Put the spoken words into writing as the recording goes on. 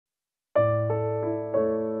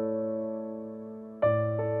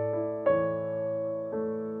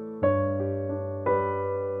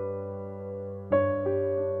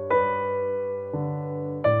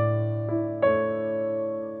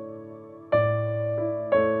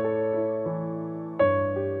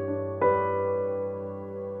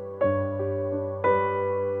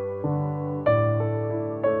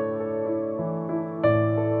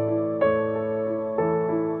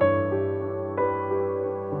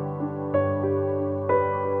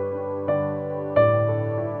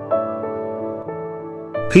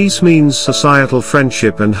Peace means societal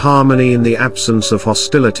friendship and harmony in the absence of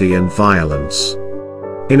hostility and violence.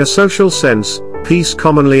 In a social sense, peace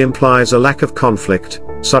commonly implies a lack of conflict,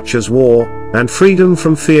 such as war, and freedom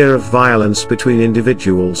from fear of violence between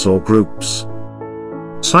individuals or groups.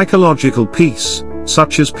 Psychological peace,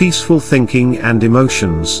 such as peaceful thinking and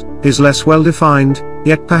emotions, is less well defined,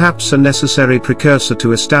 yet perhaps a necessary precursor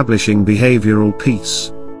to establishing behavioral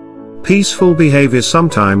peace. Peaceful behavior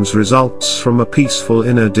sometimes results from a peaceful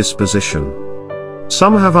inner disposition.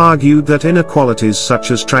 Some have argued that inner qualities such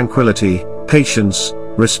as tranquility, patience,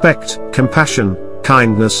 respect, compassion,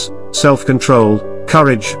 kindness, self-control,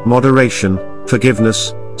 courage, moderation,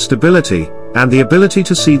 forgiveness, stability, and the ability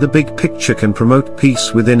to see the big picture can promote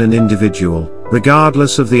peace within an individual,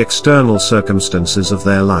 regardless of the external circumstances of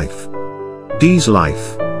their life. D's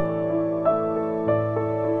life.